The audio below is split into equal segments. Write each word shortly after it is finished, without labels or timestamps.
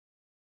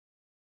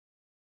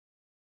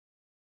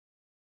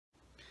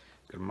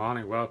Good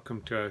morning,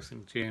 welcome to our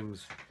St.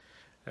 James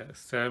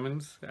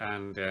sermons,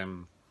 and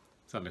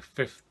it's on the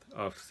 5th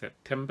of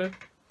September.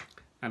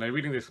 And our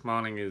reading this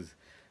morning is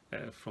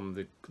from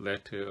the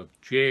letter of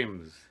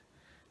James,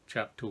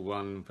 chapter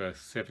 1,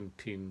 verse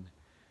 17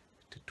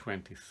 to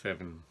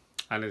 27.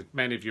 And as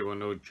many of you will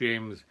know,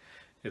 James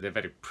is a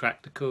very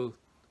practical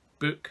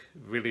book,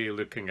 really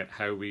looking at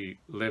how we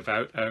live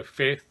out our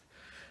faith.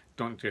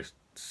 Don't just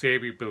say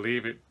we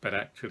believe it, but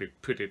actually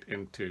put it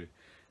into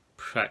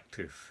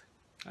practice.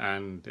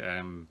 And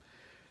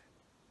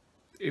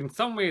in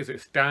some ways it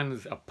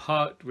stands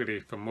apart really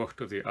from most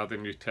of the other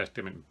New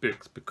Testament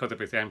books because of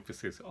its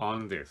emphasis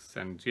on this.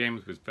 And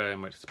James was very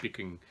much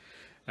speaking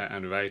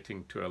and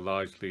writing to a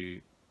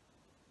largely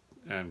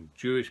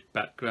Jewish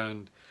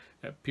background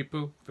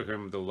people for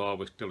whom the law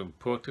was still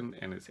important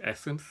in its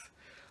essence.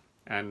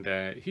 And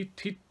he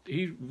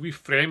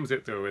reframes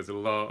it though as a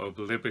law of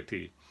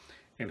liberty,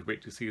 in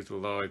which he sees the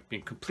law as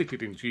being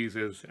completed in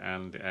Jesus,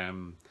 and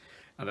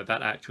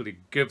that actually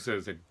gives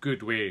us a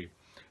good way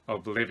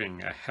of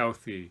living, a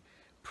healthy,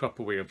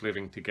 proper way of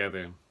living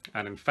together.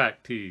 And in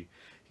fact, he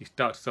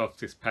starts off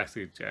this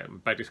passage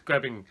by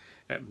describing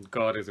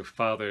God as a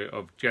father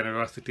of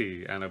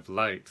generosity and of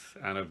lights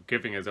and of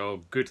giving us all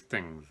good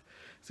things.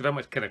 So very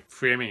much kind of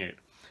framing it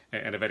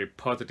in a very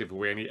positive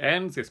way. And he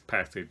ends this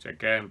passage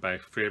again by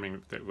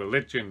framing that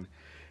religion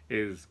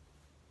is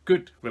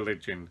good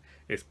religion,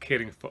 is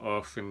caring for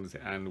orphans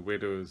and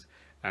widows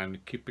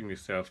and keeping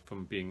yourself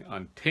from being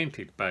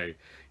untainted by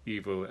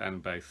evil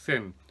and by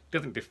sin. It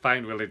doesn't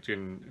define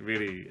religion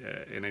really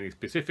in any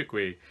specific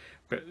way,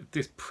 but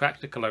this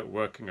practical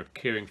outworking of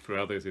caring for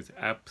others is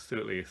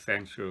absolutely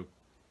essential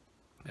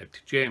to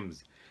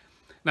James.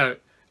 Now,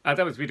 as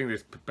I was reading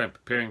this,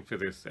 preparing for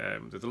this,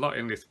 there's a lot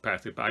in this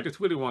passage, but I just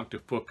really want to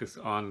focus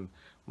on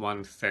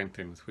one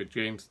sentence where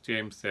James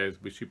says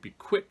we should be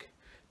quick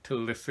to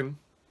listen,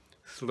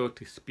 slow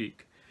to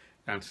speak,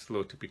 and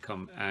slow to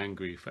become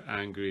angry, for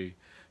angry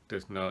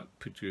does not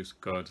produce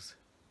God's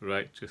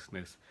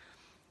righteousness.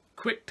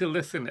 Quick to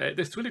listen.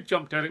 This really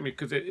jumped out at me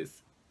because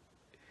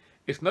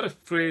it's not a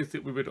phrase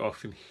that we would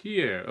often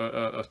hear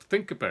or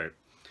think about.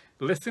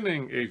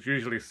 Listening is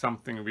usually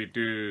something we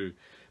do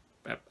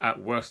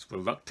at worst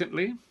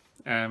reluctantly.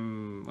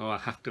 I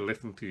have to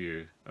listen to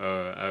you,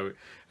 or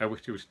I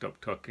wish you would stop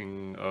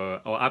talking,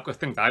 or I've got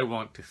things I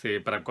want to say,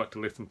 but I've got to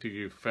listen to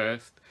you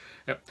first.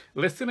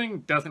 Listening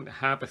doesn't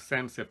have a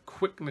sense of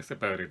quickness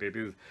about it. It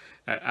is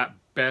at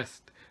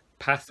best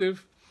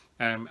passive,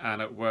 and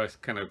at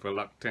worst kind of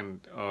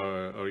reluctant,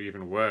 or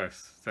even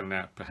worse than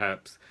that,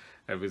 perhaps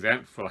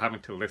resentful,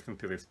 having to listen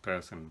to this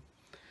person.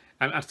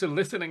 And so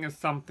listening is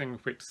something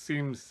which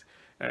seems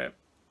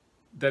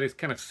that is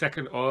kind of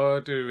second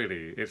order,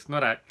 really. It's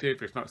not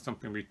active, it's not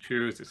something we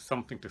choose, it's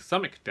something to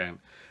some extent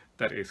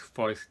that is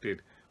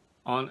foisted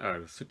on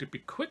us. So to be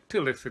quick to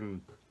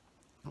listen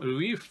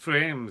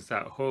reframes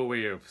that whole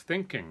way of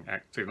thinking,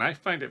 actually. And I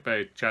find it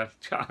very,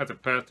 as a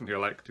person who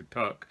likes to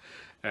talk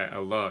a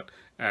lot,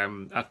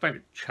 I find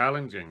it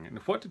challenging. And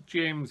what did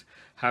James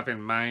have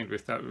in mind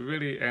with that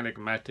really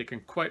enigmatic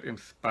and quite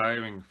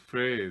inspiring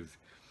phrase?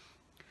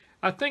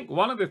 I think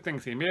one of the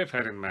things he may have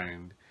had in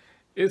mind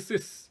is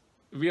this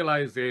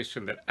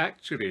realization that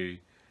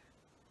actually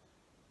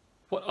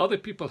what other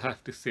people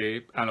have to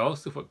say, and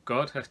also what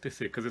God has to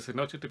say, because it's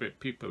not just about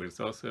people,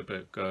 it's also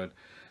about God,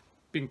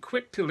 being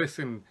quick to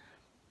listen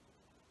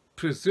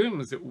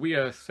presumes that we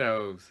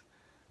ourselves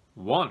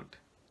want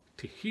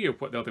to hear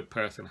what the other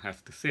person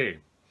has to say.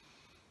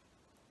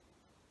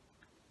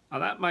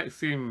 And that might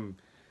seem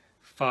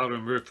far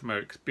removed from our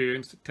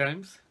experience at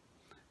times,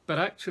 but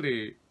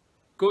actually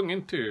going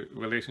into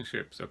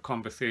relationships or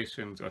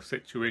conversations or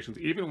situations,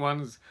 even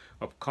ones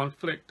of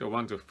conflict or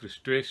ones of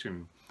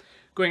frustration,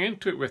 going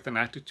into it with an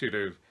attitude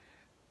of,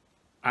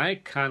 I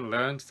can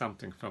learn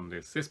something from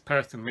this. This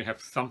person may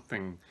have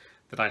something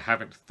that I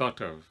haven't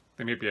thought of.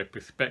 There may be a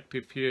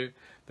perspective here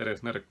that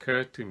has not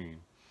occurred to me.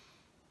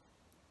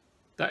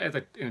 That is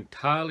an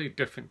entirely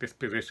different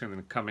disposition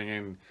than coming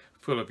in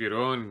full of your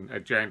own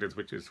agendas,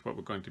 which is what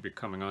we're going to be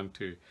coming on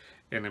to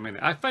in a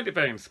minute. I find it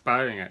very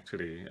inspiring,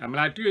 actually. I mean,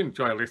 I do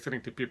enjoy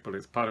listening to people.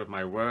 It's part of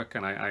my work,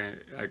 and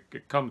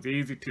it comes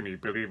easy to me,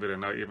 believe it or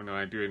not, even though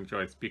I do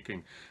enjoy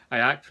speaking. I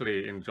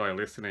actually enjoy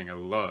listening a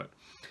lot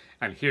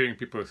and hearing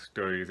people's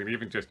stories. And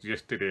even just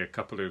yesterday, a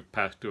couple of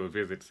pastoral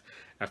visits,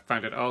 I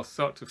found out all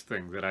sorts of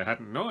things that I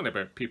hadn't known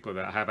about people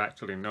that I have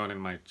actually known in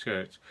my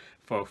church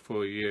for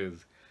 4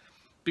 years.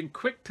 Being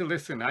quick to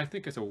listen, I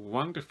think, is a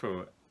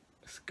wonderful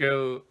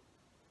skill,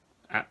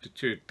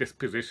 aptitude,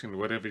 disposition,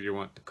 whatever you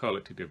want to call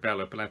it, to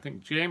develop. And I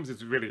think James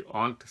is really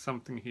on to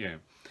something here.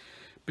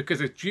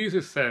 Because as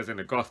Jesus says in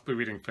the gospel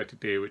reading for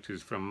today, which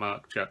is from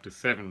Mark chapter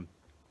 7,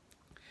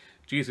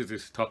 Jesus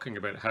is talking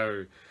about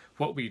how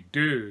what we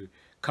do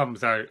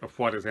comes out of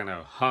what is in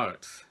our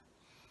hearts.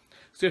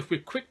 So if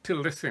we're quick to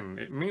listen,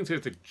 it means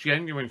there's a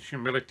genuine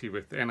humility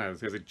within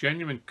us. There's a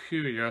genuine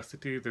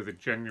curiosity, there's a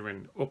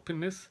genuine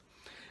openness,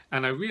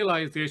 and a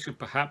realization,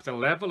 perhaps a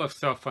level of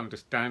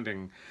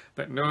self-understanding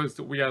that knows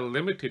that we are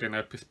limited in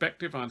our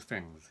perspective on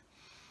things.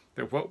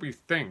 that what we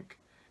think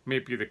may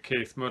be the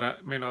case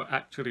may not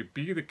actually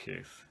be the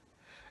case.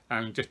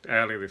 And just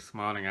earlier this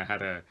morning, I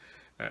had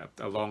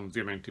a long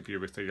Zoom interview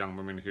with a young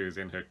woman who's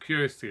in her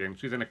curacy, and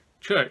she's in a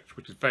church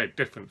which is very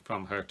different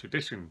from her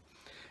tradition.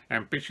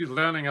 But she's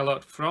learning a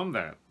lot from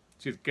that.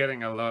 She's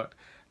getting a lot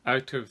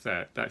out of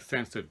that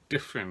sense of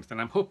difference. And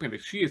I'm hoping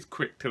that she is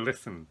quick to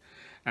listen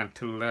and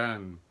to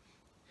learn.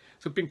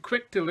 So being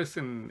quick to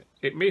listen,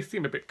 it may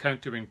seem a bit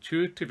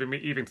counterintuitive, it may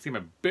even seem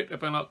a bit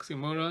of an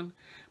oxymoron,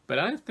 but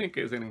I think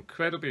it's an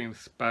incredibly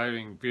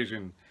inspiring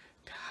vision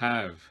to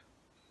have.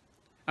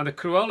 And the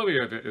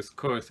corollary of it, of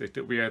course, is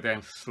that we are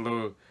then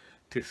slow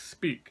to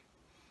speak.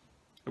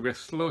 We're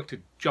slow to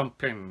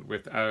jump in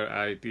with our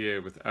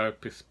idea, with our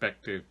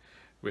perspective,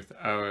 with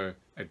our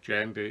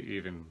agenda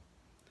even.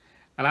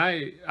 And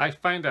I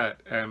find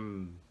that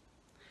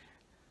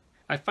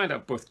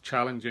both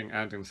challenging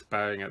and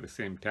inspiring at the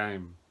same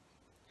time.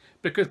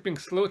 Because being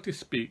slow to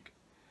speak,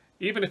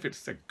 even if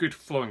it's a good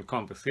flowing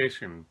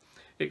conversation,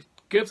 it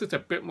gives us a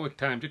bit more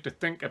time just to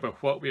think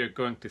about what we are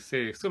going to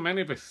say. So many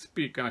of us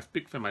speak, and I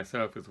speak for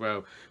myself as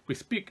well, we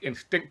speak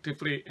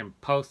instinctively,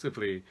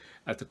 impulsively.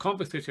 As the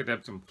conversation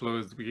ebbs and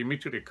flows, we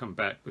immediately come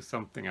back with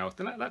something else.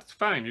 And that's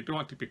fine, you don't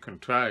want to be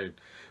contrived.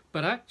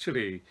 But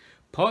actually,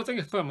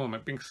 pausing for a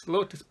moment, being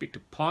slow to speak, to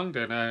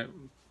ponder,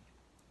 and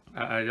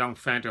a young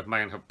friend of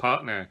mine, her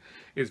partner,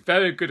 is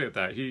very good at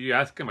that. You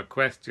ask him a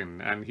question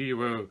and he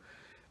will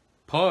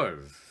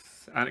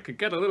pause, and it can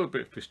get a little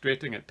bit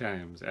frustrating at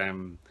times.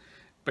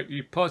 But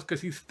you pause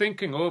because he's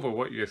thinking over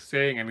what you're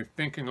saying, and he's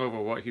thinking over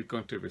what he's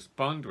going to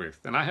respond with.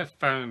 And I have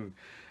found,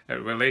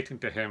 relating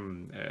to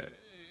him,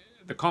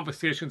 the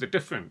conversations are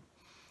different.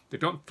 They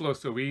don't flow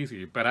so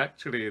easy, but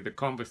actually the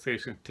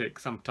conversation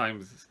takes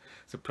sometimes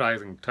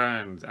surprising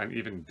turns and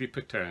even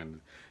deeper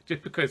turns,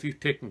 just because he's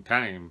taking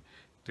time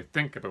to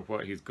think about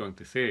what he's going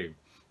to say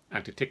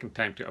and to taking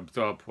time to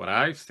absorb what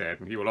I've said.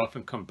 And he will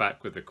often come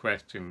back with the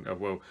question of,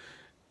 well,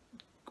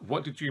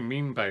 what did you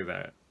mean by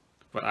that?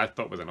 What I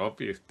thought was an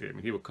obvious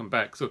statement. He will come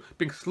back. So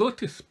being slow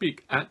to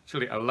speak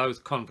actually allows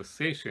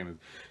conversations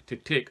to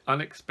take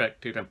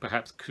unexpected and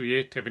perhaps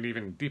creative and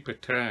even deeper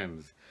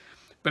turns.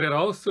 But it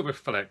also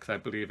reflects, I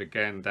believe,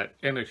 again, that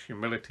inner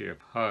humility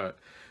of heart,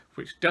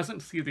 which doesn't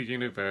see the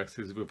universe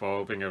as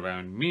revolving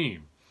around me.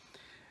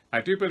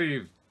 I do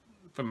believe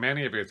for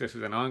many of us, this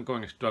is an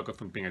ongoing struggle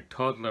from being a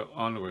toddler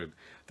onward,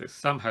 that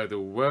somehow the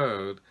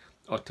world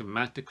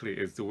automatically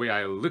is the way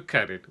I look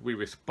at it. We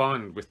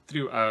respond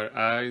through our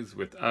eyes,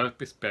 with our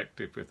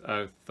perspective, with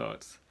our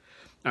thoughts.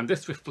 And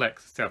this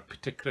reflects itself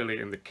particularly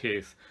in the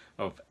case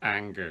of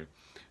anger,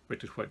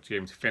 which is what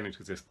James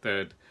finishes his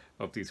third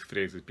of these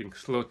phrases, being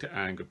slow to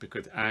anger,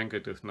 because anger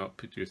does not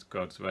produce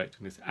God's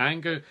righteousness.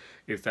 Anger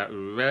is that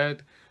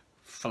red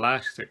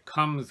flash that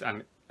comes,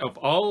 and of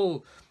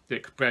all the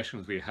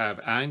expressions we have,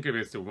 anger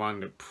is the one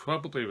that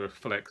probably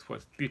reflects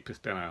what's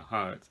deepest in our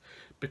hearts,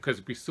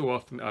 because we so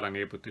often are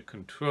unable to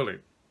control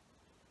it.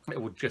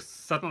 It will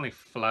just suddenly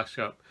flash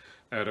up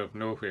out of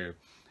nowhere.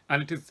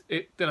 And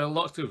there are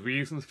lots of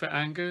reasons for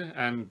anger,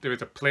 and there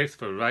is a place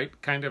for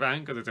right kind of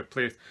anger. There's a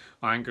place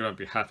for anger on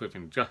behalf of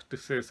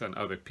injustices and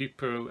other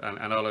people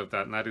and all of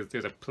that. And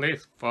there's a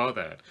place for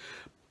that.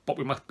 But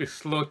we must be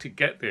slow to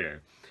get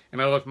there. In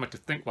other words, we must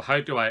think, well, how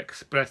do I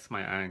express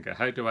my anger?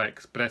 How do I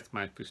express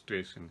my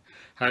frustration?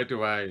 How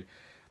do I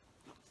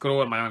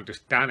grow in my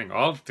understanding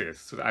of this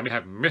so that I may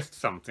have missed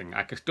something?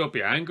 I can still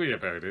be angry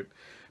about it,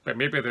 but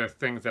maybe there are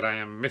things that I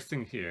am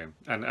missing here.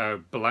 And our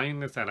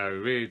blindness and our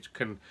rage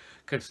can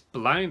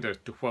blind us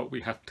to what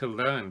we have to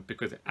learn,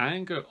 because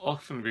anger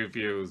often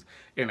reveals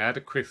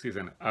inadequacies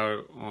in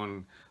our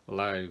own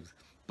lives,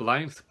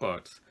 blind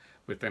spots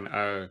within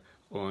our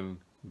own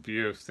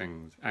view of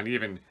things, and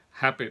even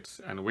habits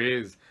and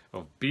ways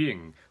of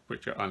being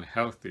which are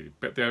unhealthy,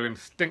 but they're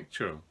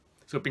instinctual.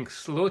 So being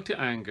slow to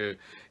anger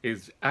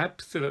is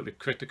absolutely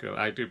critical,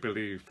 I do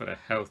believe, for a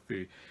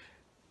healthy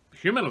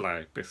human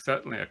life, but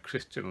certainly a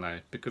Christian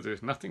life, because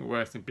there's nothing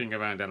worse than being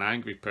around an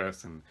angry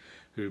person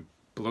who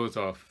blows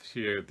off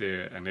here,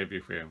 there and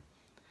everywhere.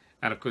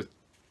 And of course,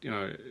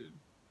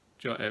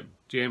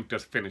 James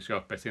does finish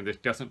off by saying this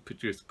doesn't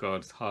produce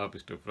God's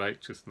harvest of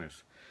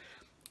righteousness.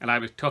 And I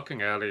was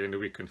talking earlier in the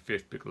week on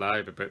Facebook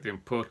Live about the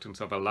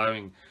importance of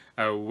allowing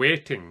our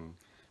waiting.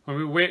 When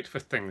we wait for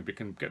things, we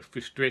can get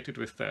frustrated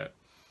with that.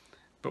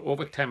 But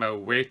over time, our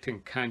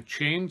waiting can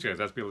change us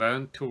as we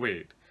learn to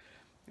wait.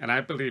 And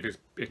I believe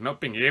it's not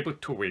being able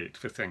to wait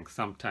for things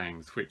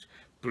sometimes which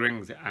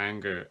brings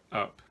anger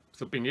up.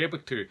 So being able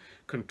to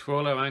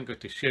control our anger,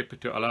 to shape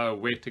it, to allow our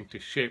waiting to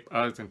shape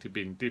us into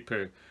being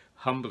deeper,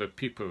 humbler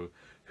people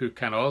who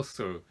can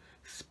also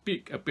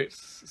speak a bit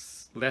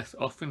less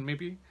often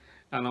maybe,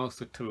 and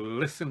also to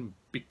listen,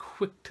 be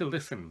quick to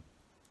listen.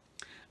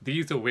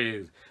 These are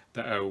ways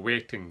that our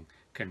waiting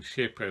can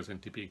shape us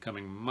into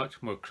becoming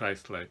much more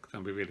Christ-like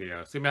than we really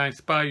are. So may I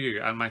inspire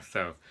you and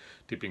myself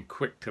to be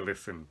quick to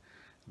listen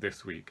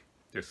this week.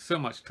 There's so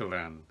much to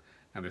learn,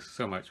 and there's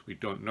so much we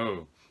don't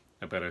know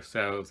about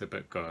ourselves,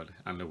 about God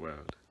and the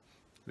world.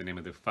 In the name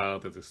of the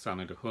Father, the Son,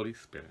 and the Holy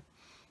Spirit.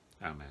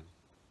 Amen.